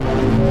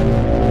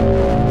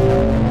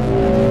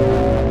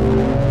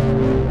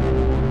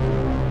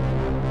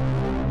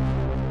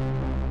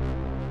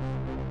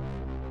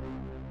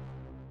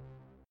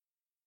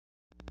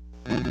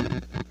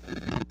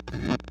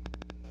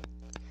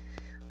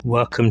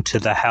Welcome to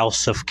the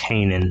House of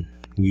Canaan,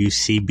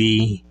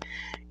 UCB,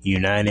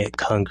 United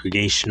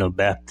Congregational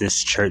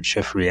Baptist Church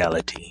of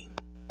Reality,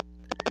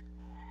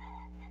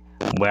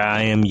 where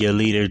I am your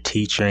leader,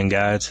 teacher, and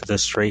guide to the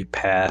straight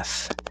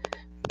path,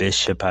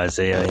 Bishop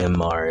Isaiah M.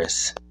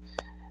 Morris,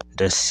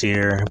 the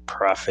seer,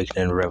 prophet,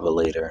 and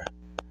revelator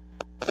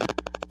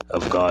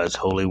of God's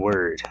holy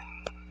word.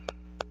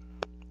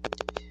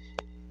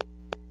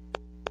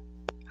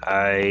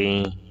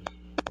 I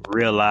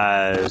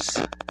realize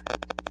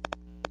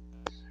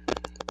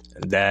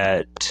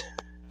that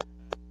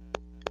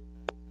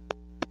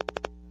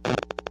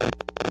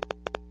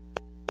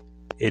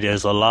it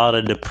is a lot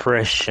of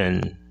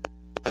depression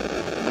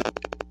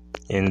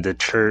in the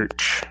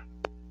church,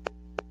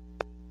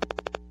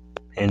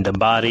 in the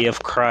body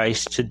of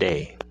Christ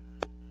today.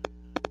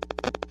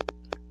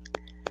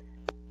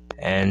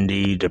 And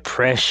the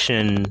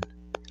depression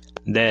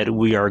that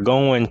we are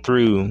going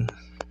through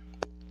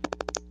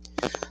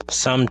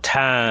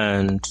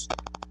sometimes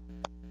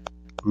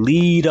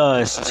lead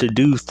us to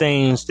do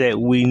things that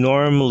we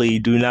normally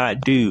do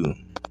not do.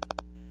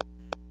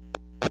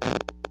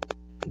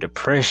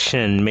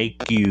 Depression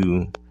make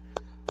you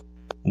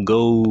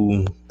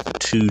go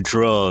to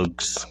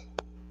drugs.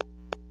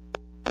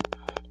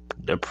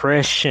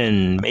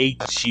 Depression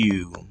makes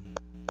you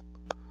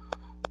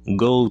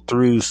go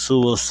through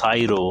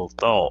suicidal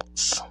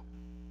thoughts.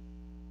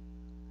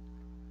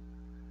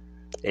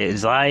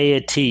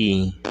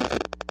 Anxiety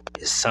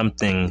is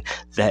something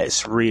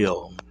that's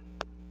real.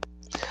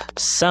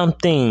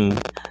 Something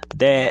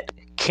that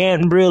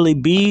can't really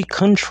be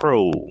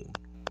controlled.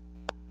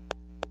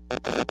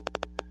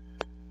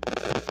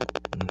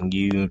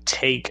 You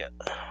take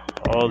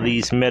all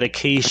these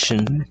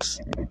medications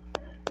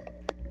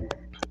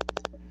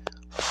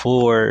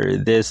for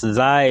this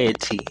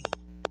anxiety,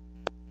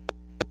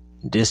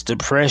 this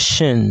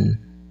depression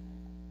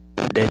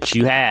that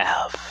you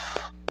have.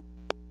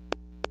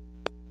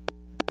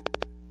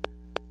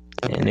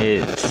 And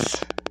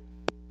it's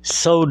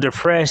so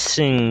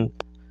depressing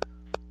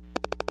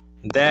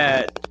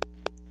that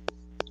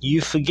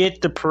you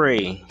forget to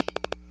pray.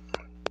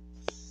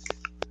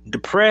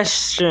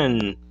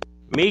 Depression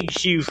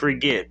makes you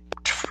forget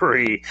to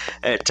pray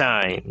at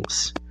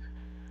times.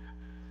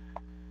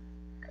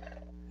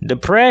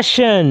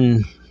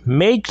 Depression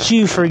makes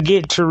you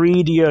forget to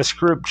read your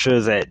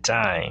scriptures at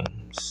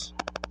times,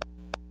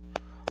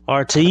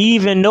 or to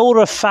even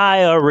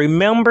notify or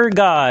remember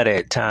God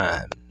at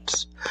times.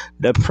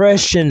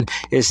 Depression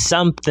is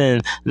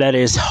something that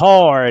is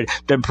hard.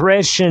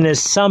 Depression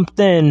is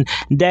something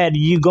that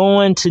you're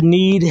going to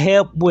need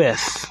help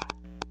with.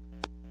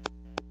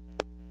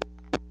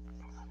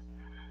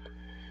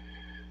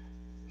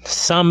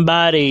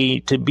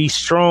 Somebody to be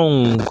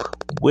strong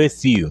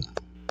with you.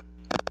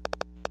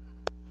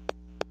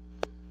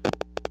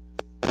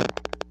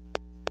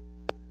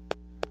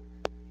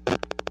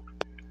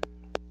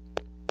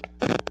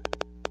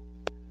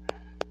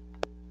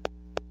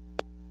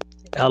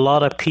 A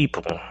lot of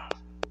people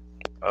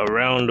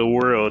around the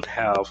world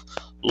have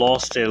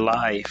lost their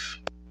life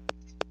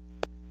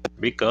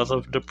because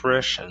of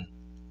depression.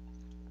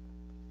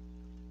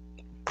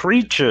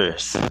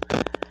 Preachers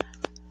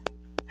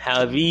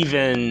have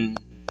even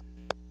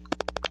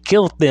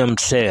killed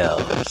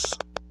themselves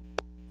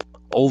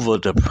over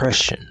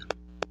depression.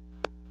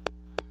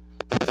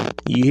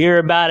 You hear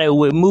about it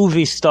with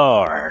movie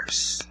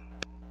stars.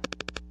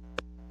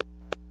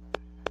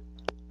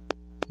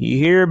 You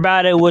hear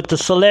about it with the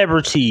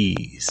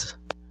celebrities,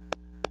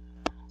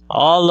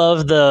 all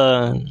of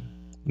the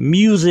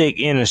music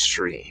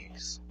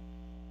industries.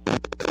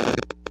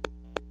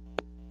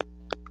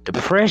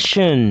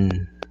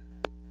 Depression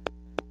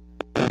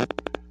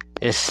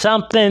is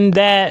something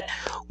that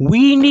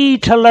we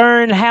need to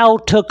learn how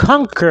to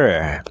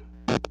conquer.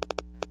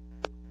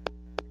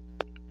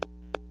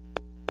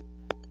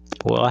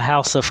 Well,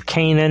 House of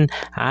Canaan,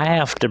 I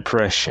have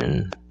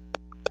depression.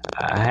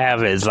 I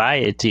have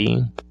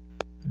anxiety.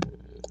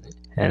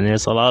 And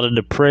there's a lot of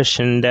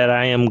depression that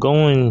I am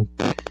going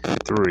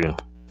through.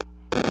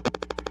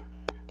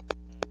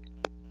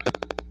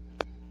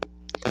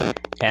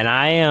 And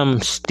I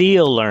am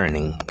still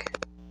learning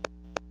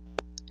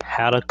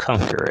how to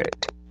conquer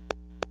it.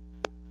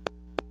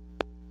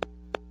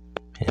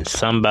 And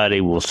somebody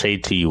will say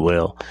to you,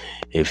 well,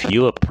 if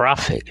you're a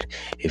prophet,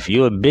 if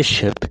you're a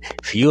bishop,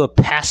 if you're a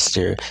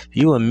pastor, if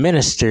you're a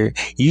minister,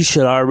 you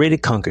should already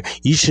conquer.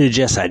 You should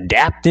just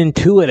adapt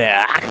into it.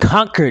 I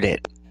conquered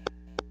it.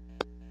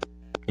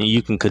 And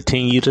you can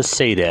continue to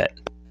say that,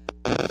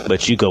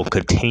 but you go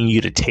continue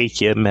to take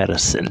your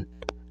medicine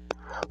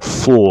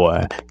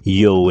for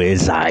your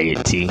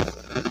anxiety.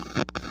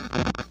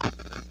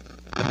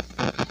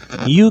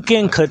 You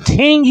can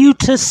continue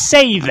to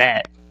say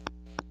that,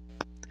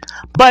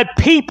 but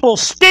people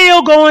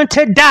still going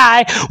to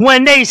die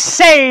when they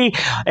say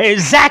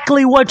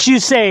exactly what you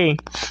say.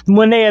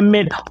 When they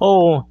admit,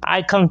 oh,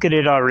 I conquered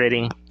it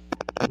already.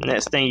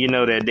 Next thing you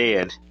know, they're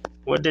dead.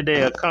 What did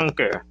they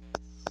conquer?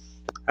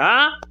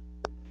 Huh?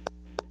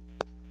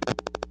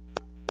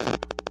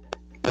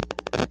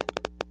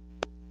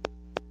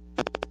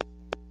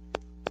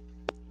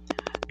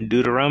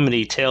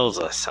 Deuteronomy tells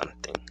us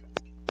something.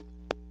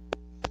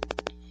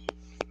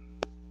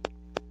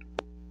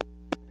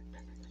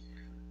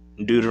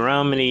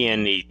 Deuteronomy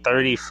in the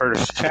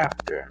 31st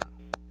chapter,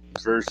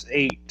 verse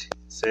 8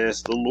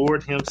 says, "The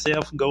Lord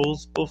himself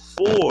goes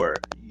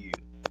before you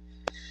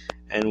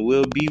and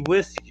will be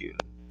with you.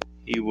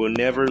 He will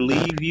never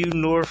leave you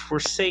nor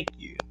forsake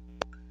you.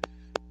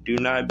 Do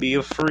not be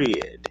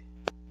afraid.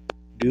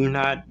 Do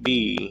not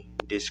be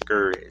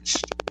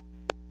discouraged."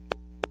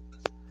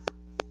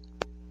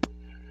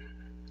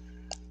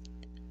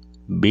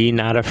 Be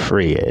not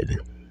afraid.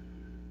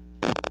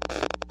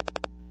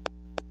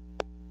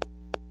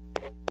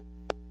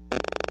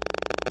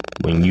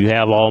 When you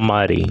have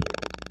Almighty,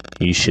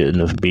 you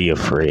shouldn't be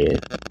afraid.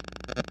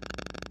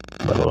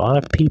 But a lot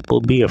of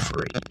people be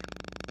afraid.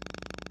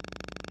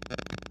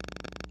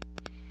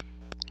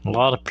 A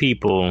lot of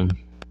people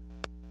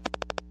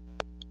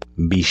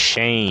be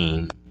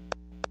ashamed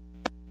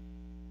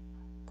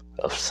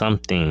of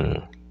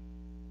something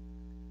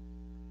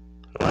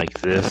like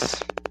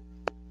this.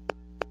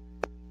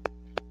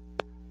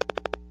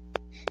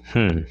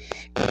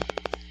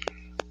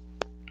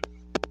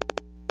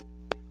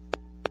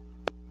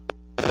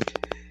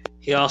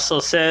 He also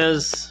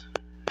says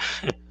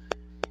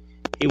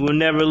he will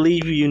never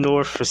leave you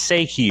nor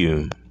forsake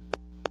you.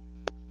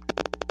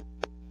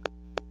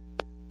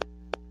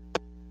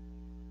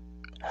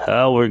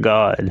 Our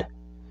God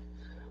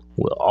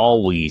will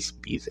always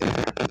be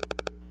there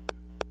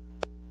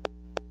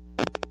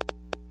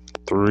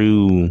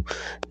through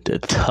the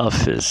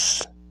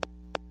toughest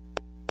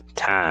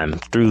time,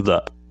 through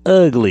the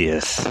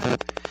ugliest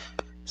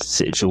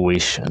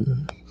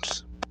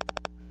situations.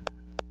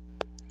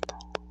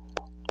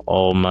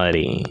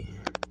 Almighty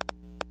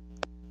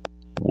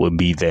will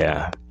be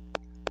there.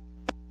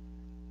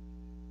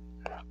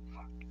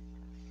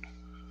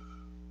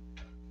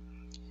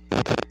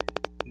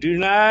 Do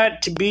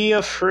not be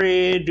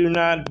afraid. Do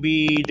not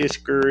be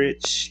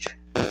discouraged.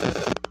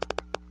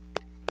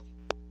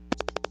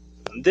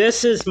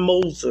 This is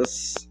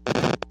Moses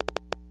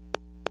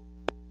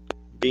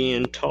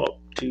being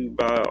talked to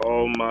by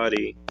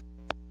Almighty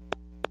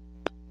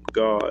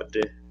God.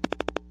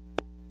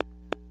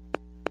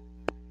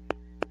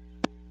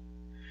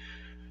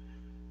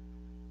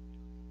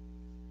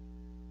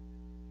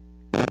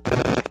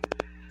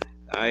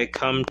 I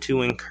come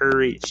to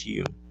encourage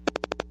you.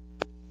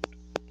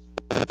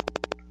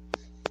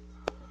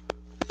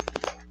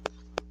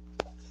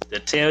 To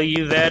tell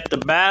you that the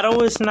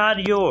battle is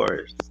not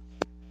yours.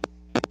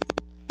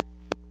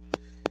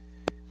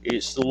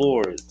 It's the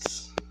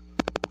Lord's.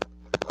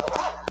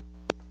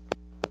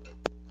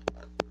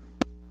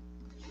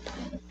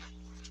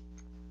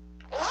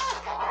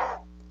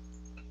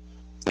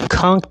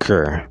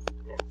 Conquer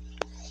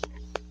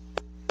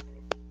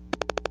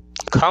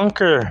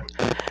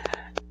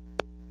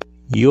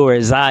your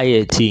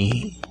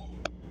anxiety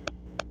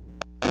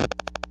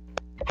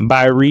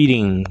by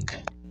reading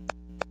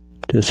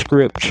the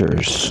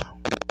scriptures,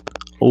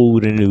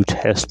 Old and New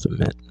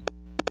Testament.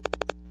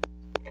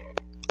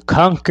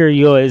 Conquer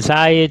your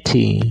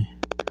anxiety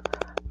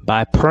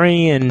by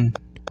praying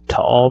to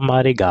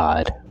Almighty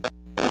God.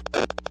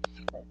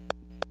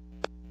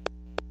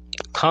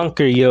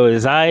 Conquer your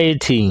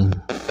anxiety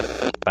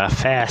by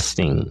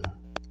fasting.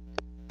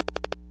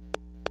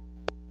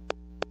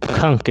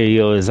 Conquer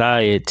your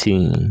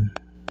anxiety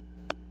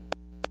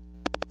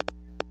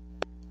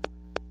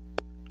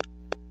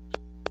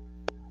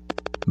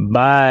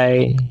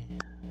by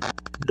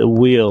the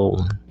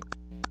will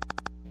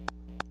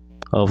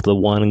of the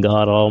one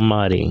God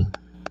Almighty.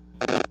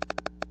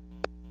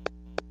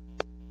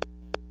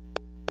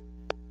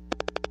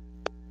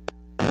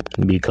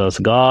 Because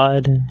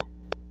God,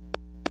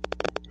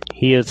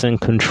 He is in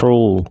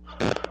control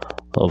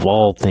of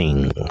all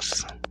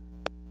things.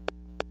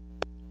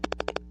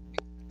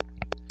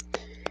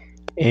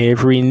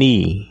 Every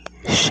knee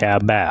shall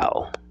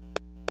bow.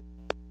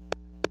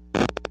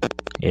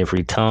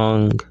 Every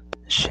tongue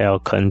shall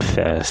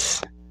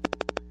confess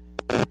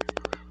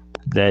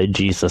that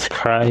Jesus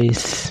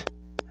Christ,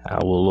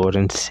 our Lord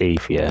and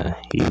Savior,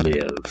 He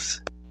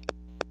lives.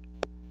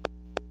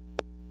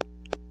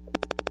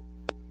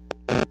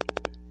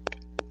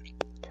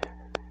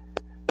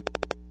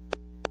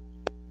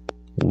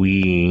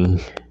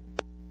 We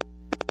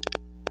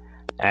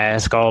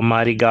ask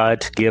Almighty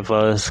God to give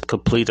us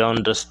complete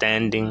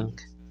understanding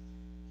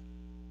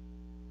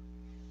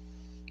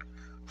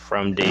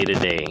from day to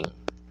day.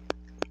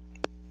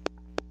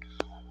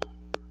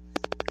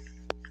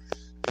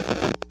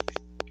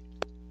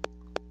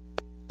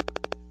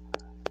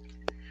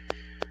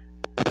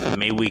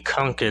 May we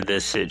conquer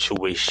this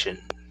situation.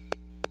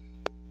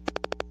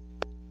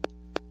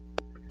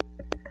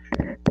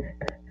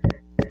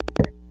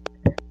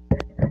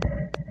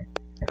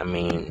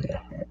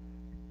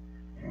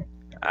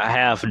 I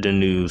have the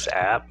news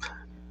app.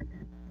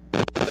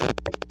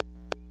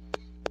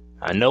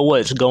 I know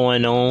what's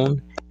going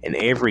on in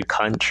every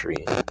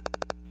country.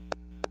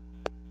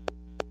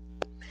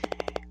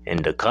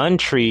 And the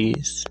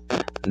countries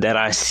that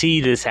I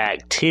see this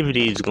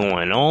activities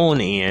going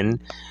on in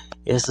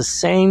is the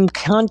same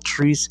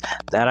countries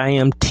that I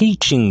am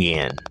teaching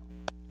in.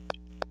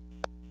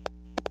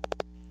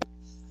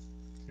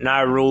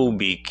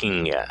 Nairobi,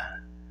 Kenya.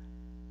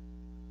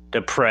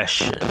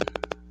 Depression.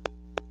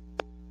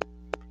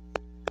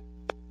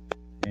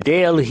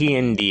 Delhi,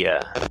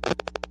 India.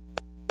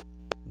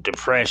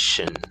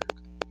 Depression.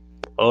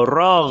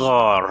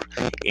 Oragar,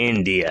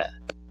 India.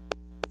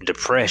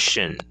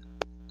 Depression.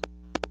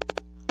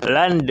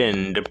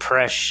 London,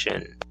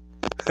 depression.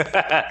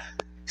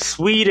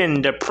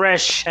 Sweden,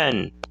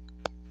 depression.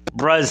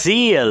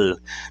 Brazil,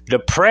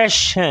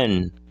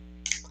 depression.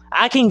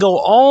 I can go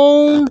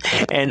on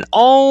and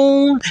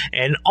on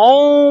and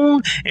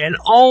on and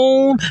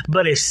on,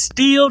 but it's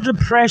still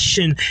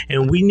depression,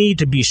 and we need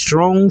to be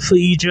strong for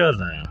each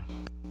other.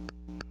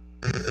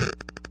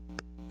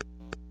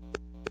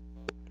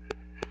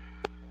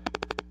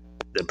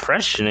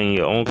 Depression in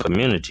your own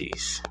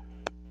communities,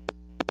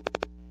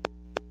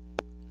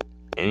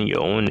 in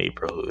your own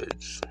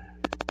neighborhoods,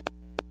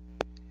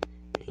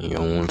 in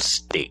your own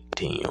state,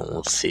 in your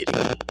own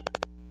city.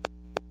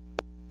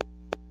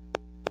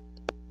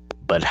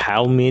 But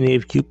how many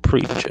of you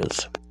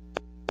preachers,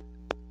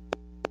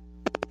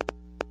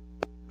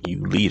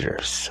 you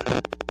leaders,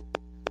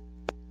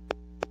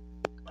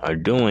 are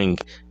doing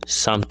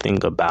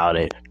something about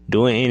it,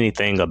 doing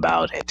anything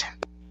about it?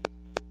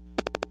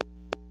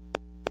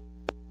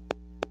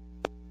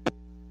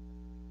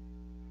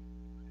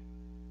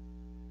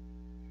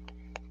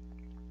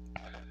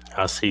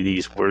 I see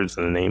these words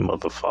in the name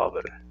of the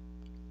Father,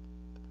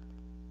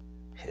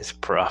 His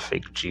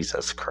prophet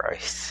Jesus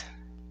Christ,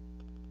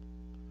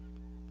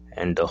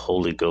 and the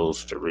Holy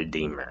Ghost, the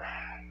Redeemer.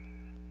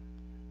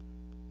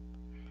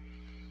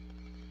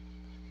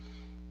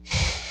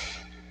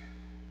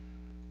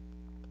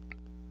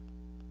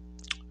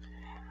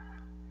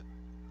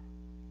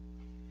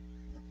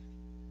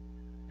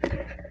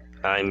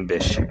 I'm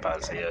Bishop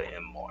Isaiah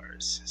M.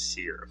 Morris,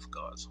 seer of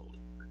God's Holy